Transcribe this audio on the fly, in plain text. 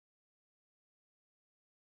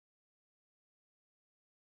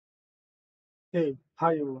Hey,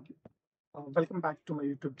 hi everyone. Welcome back to my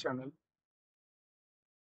YouTube channel.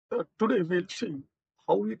 Today we'll see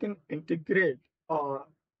how you can integrate uh,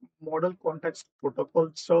 model context protocol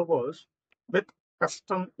servers with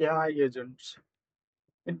custom AI agents.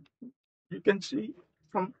 And you can see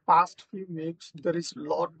from past few weeks there is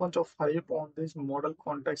lot bunch of hype on these model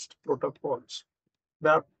context protocols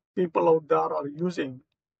where people out there are using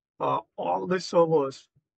all the servers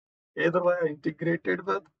either via integrated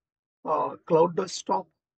with cloud desktop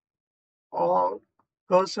or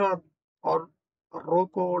cursor or row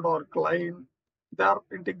code or client, they are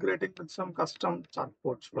integrating with some custom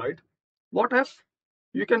chatbots, right? What if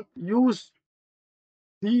you can use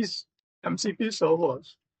these MCP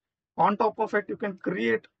servers? On top of it, you can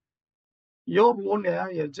create your own AI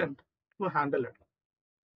agent to handle it,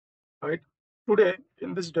 right? Today,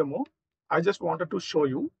 in this demo, I just wanted to show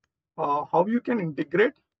you how you can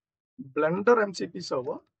integrate Blender MCP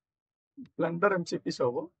server, Blender MCP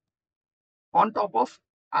server on top of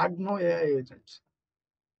Agno AI agents.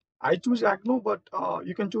 I choose Agno, but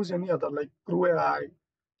you can choose any other like Crew AI.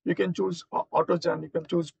 You can choose AutoGen. You can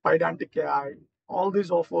choose Pydantic AI. All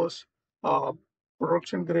these offers uh,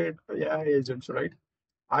 production grade AI agents, right?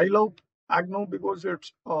 I love Agno because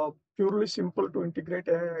it's purely simple to integrate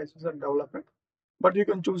AI agents and development. But you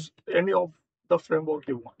can choose any of the framework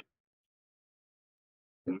you want.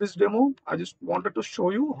 In this demo, I just wanted to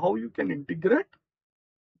show you how you can integrate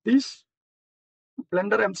this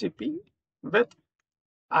Blender MCP with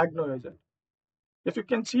Agno agent. If you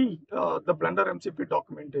can see the Blender MCP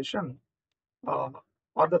documentation uh,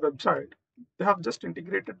 or the website, they have just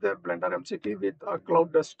integrated their Blender MCP with a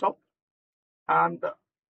cloud desktop, and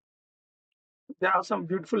there are some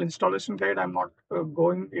beautiful installation guide. I'm not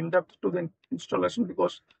going in depth to the installation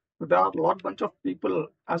because there are a lot bunch of people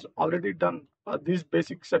has already done these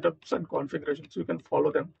basic setups and configurations. You can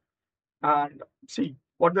follow them and see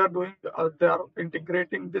what they are doing. They are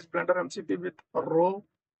integrating this Blender MCP with a row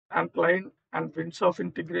and client and Windsurf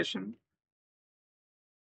integration,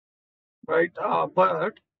 right?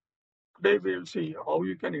 But today we will see how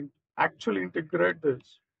you can actually integrate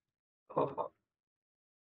this uh,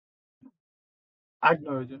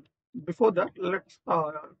 agent. Before that, let's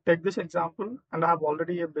take this example, and I have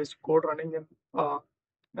already a basic code running in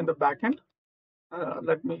the backend.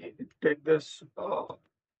 Let me take this,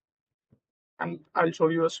 and I'll show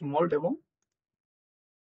you a small demo.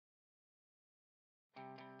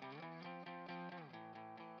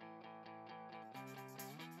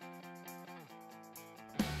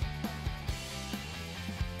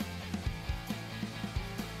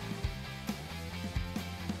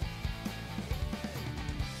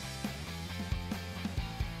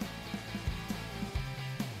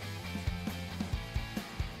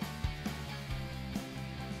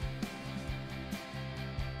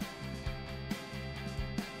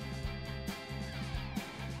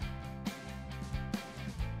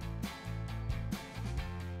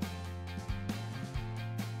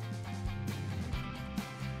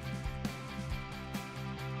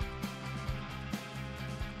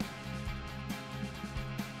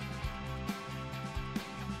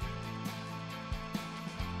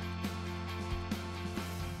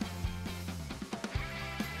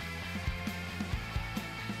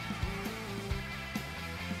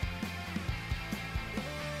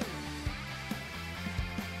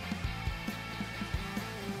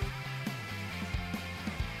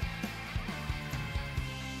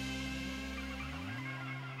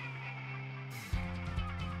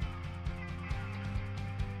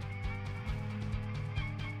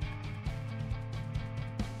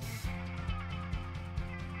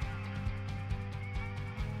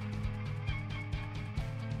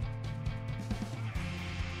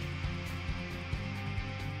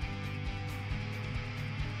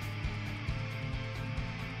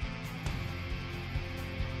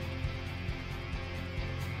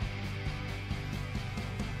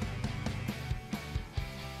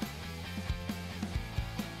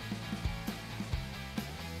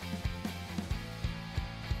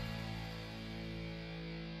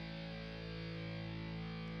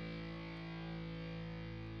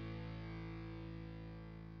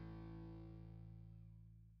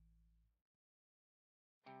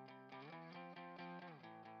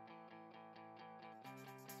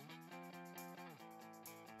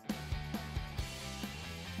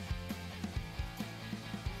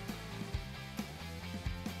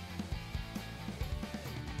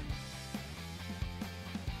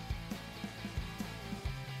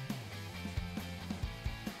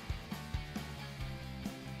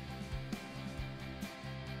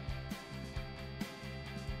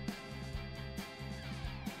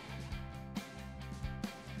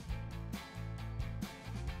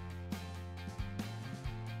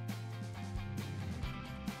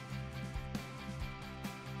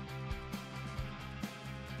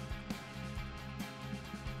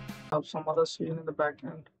 have some other scene in the back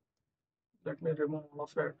end. Let me remove all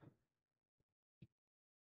of it.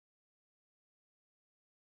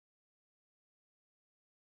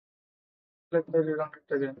 Let me rerun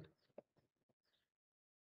it again.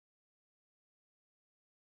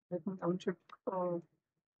 Let me uncheck.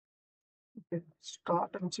 Okay,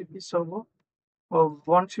 start MCP server.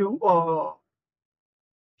 Once you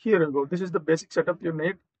here you go. This is the basic setup you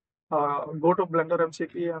need. Go to Blender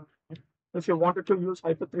MCP, and if you wanted to use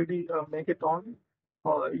Hyper3D, make it on.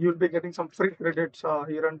 You'll be getting some free credits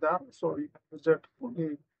here and there, so you can use it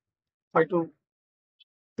only 5 to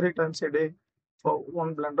 3 times a day for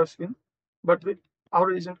one Blender scene. But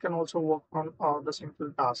our agent can also work on the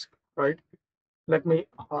simple task, right? Let me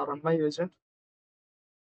run my agent.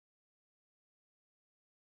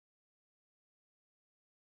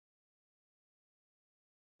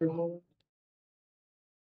 Remove,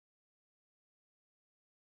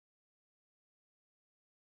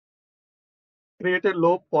 create a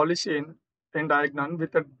low poly scene in diagonal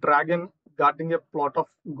with a dragon guarding a plot of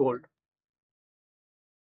gold.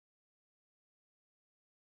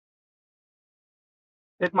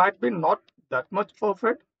 It might be not that much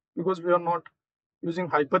perfect because we are not using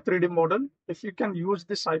Hyper 3D model. If you can use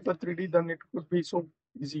this Hyper 3D, then it could be so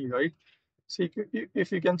easy, right? See,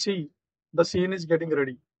 if you can see, the scene is getting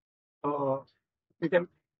ready. You can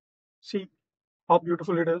see how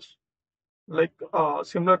beautiful it is. Like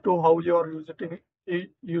similar to how you are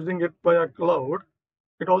using it by a cloud,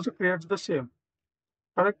 it also creates the same,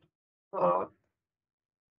 correct? Uh,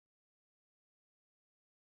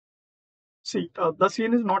 See, the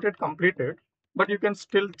scene is not yet completed, but you can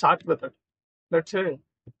still chat with it. Let's say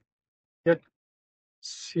get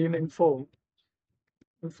scene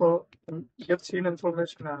get scene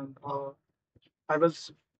information, and I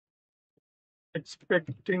was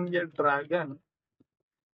expecting a dragon,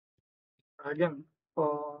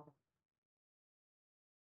 uh,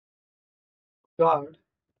 guard,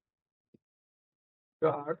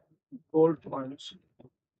 guard, gold points.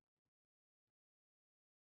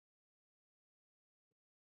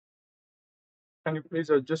 Can you please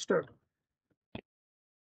adjust it?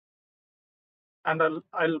 And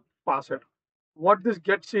I'll pass it. What this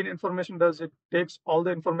get scene information does, it takes all the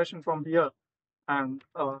information from here, and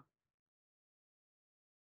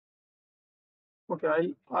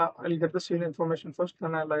okay, I'll get the scene information first,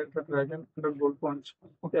 then I'll add the dragon and the gold points.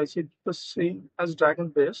 Okay, I see the scene as dragon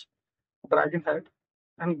base, dragon head,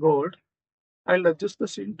 and gold. I'll adjust the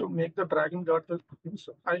scene to make the dragon guard the things.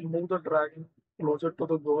 I'll move the dragon closer to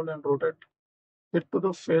the goal and rotate it to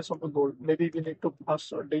the face of the goal. Maybe we need to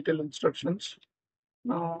pass detailed instructions.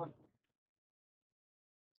 Uh,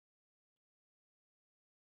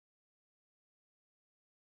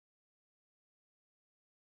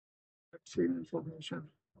 let's see information.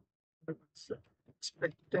 It's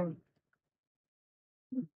expecting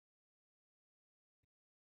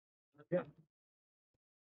again.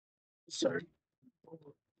 Set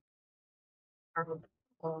and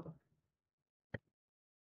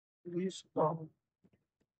please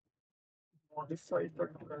modify the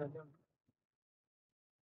dragon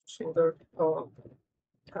so that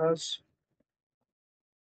has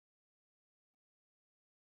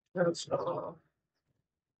has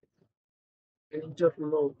danger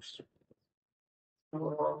logs.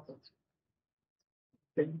 Uh,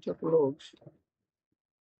 danger logs.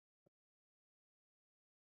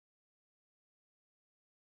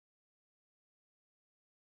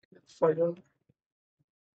 Fire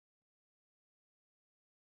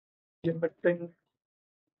emitting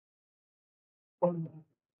from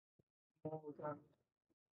more than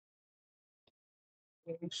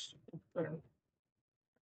things. And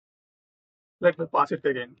let me pass it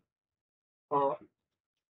again. Uh,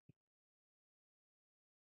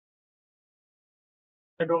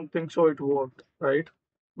 I don't think so. It worked, right?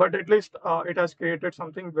 But at least it has created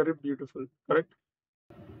something very beautiful, correct?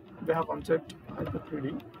 We have unchecked Hyper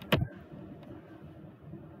 3D.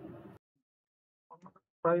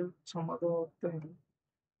 Try some other thing.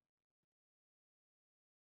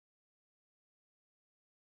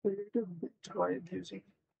 Create a bit vibe using.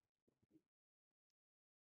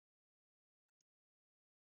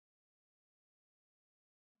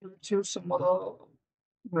 Let's use some other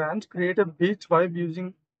brands. Create a beach vibe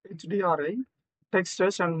using HDRI,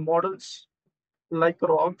 textures, and models like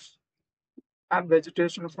rocks and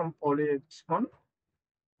vegetation from PolyHaven.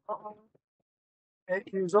 Uh,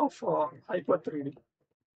 make use of Hyper 3D,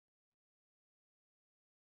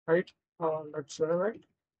 right? Let's say, right.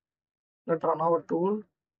 Let's run our tool.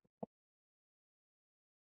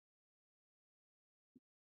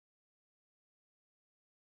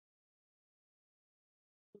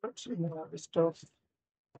 Let's remove this stuff.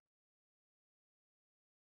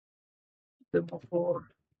 demo 4.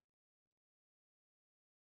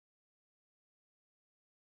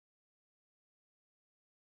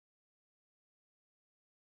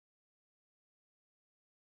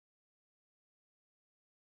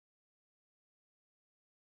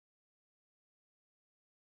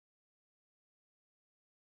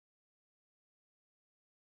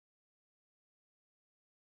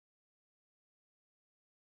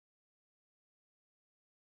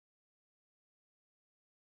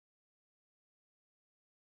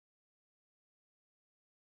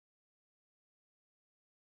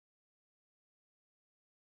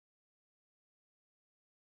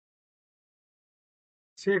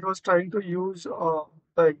 See, it was trying to use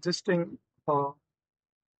the existing, or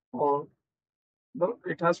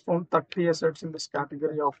it has found 30 assets in this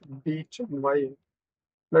category of beach and why.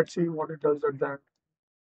 Let's see what it does at that.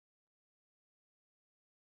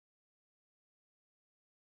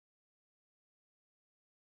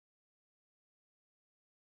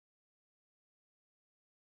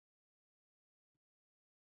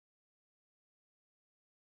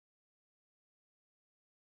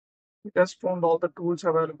 It has found all the tools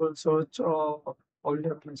available, search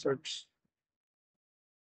PolyHaven assets.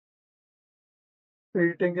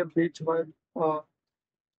 Creating a beach while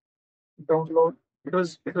download. It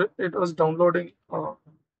was downloading,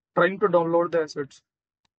 trying to download the assets.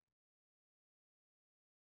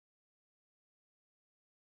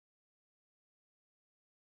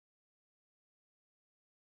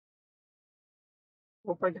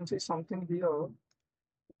 Hope I can see something here.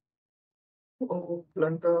 Oh,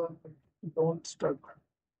 Blender, don't stuck.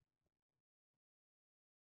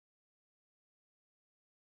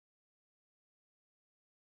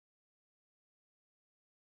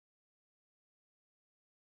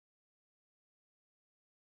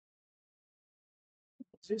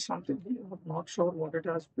 See something here. I'm not sure what it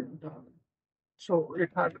has been done. So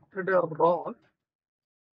it had created a rock,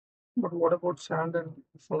 but what about sand and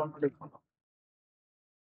Solomon?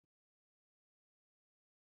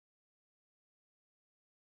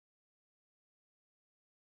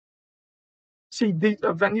 See,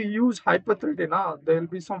 when you use Hyper3D, there will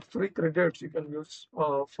be some free credits you can use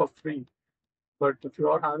for free. But if you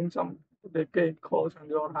are having some they pay cost and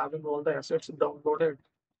you are having all the assets downloaded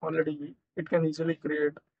already, it can easily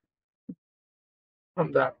create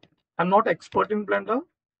from that. I'm not expert in Blender,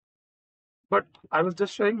 but I was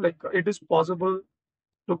just saying like it is possible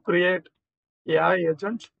to create AI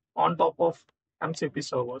agents on top of MCP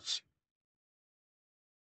servers.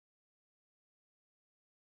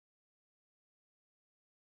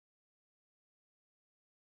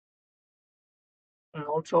 I'm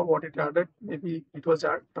not sure what it added. Maybe it was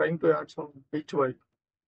trying to add some beach vibe.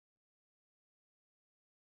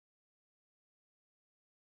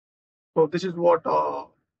 So this is what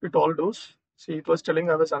it all does. See, it was telling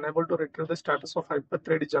I was unable to retrieve the status of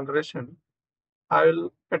Hyper3D generation.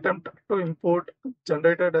 I'll attempt to import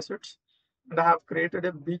generated assets, and I have created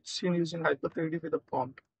a beach scene using Hyper3D with a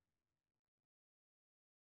prompt.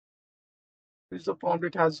 This is the prompt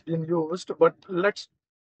it has been used, but let's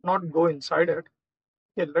not go inside it.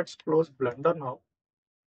 Okay, let's close Blender now.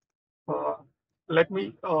 Uh, Let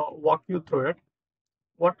me walk you through it.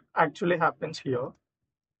 What actually happens here?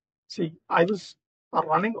 See, I was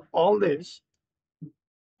running all this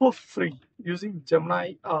for free using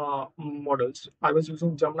Gemini models. I was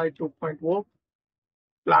using Gemini 2.0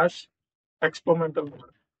 Flash experimental model,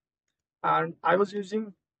 and I was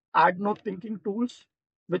using AGNO thinking tools,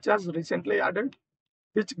 which has recently added,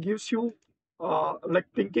 which gives you like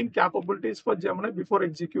thinking capabilities for Gemini before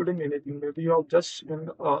executing anything. Maybe you have just in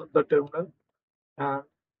the terminal, and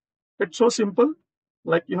it's so simple.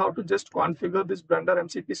 Like you have to just configure this Blender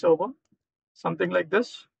MCP server, something like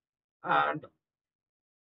this, and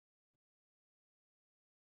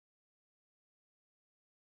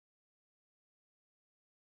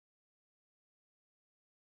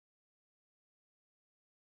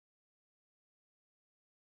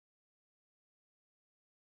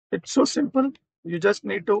it's so simple. You just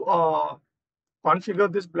need to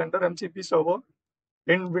configure this Blender MCP server.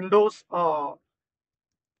 In Windows,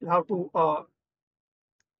 you have to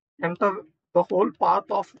enter the whole path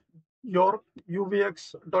of your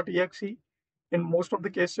uvx.exe. In most of the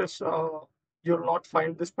cases, you'll not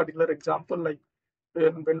find this particular example. Like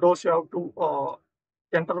in Windows, you have to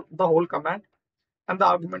enter the whole command and the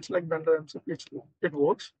arguments like Blender MCP, it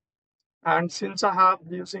works. And since I have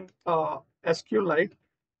using SQLite,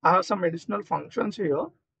 I have some additional functions here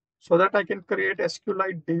so that I can create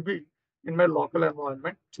SQLite DB in my local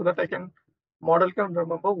environment so that I can model can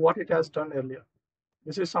remember what it has done earlier.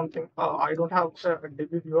 This is something I don't have a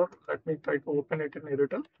DB viewer. Let me try to open it in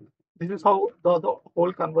editor. This is how the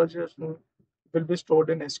whole conversation will be stored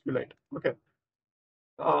in SQLite. Okay,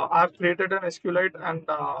 I've created an SQLite and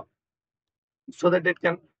so that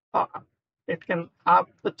uh, it can have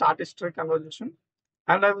the chart history conversation.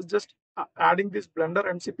 And I was just adding this Blender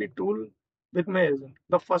MCP tool with my agent.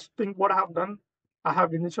 The first thing what I have done, I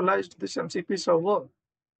have initialized this MCP server,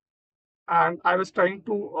 and I was trying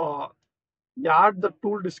to add the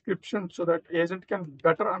tool description so that agent can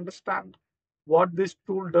better understand what this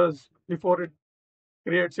tool does before it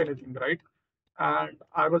creates anything, right? And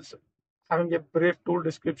I was having a brief tool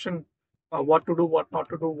description, what to do, what not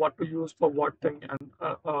to do, what to use for what thing, and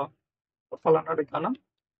falana dhikana.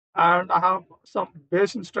 And I have some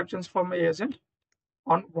base instructions for my agent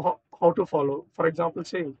on how to follow. For example,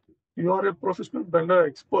 say you are a professional Blender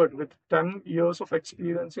expert with 10 years of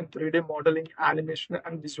experience in 3D modeling, animation,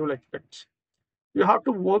 and visual effects. You have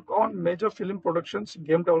to work on major film productions,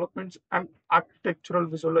 game developments, and architectural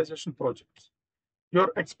visualization projects.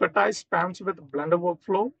 Your expertise spans with Blender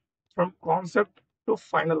workflow from concept to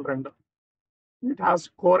final render. It has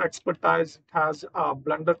core expertise, it has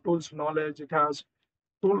Blender tools knowledge, it has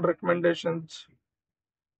tool recommendations.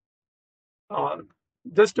 Uh,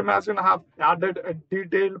 just imagine I have added a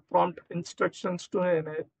detailed prompt instructions to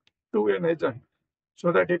an agent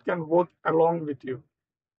so that it can work along with you.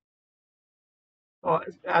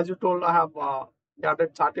 As you told, I have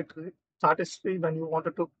added chart history. When you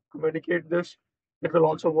wanted to communicate this, it will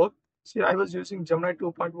also work. See, I was using Gemini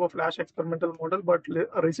 2.0 Flash experimental model, but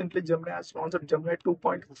recently Gemini has launched Gemini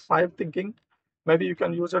 2.5 thinking. Maybe you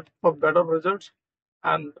can use it for better results.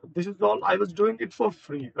 And this is all, I was doing it for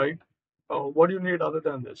free, right? What do you need other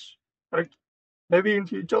than this, right? Maybe in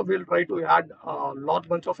future we'll try to add a lot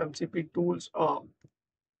bunch of MCP tools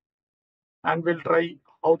and we'll try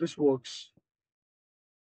how this works.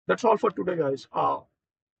 That's all for today, guys.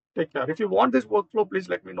 Take care. If you want this workflow, please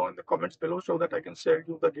let me know in the comments below so that I can share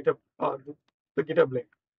you the GitHub link.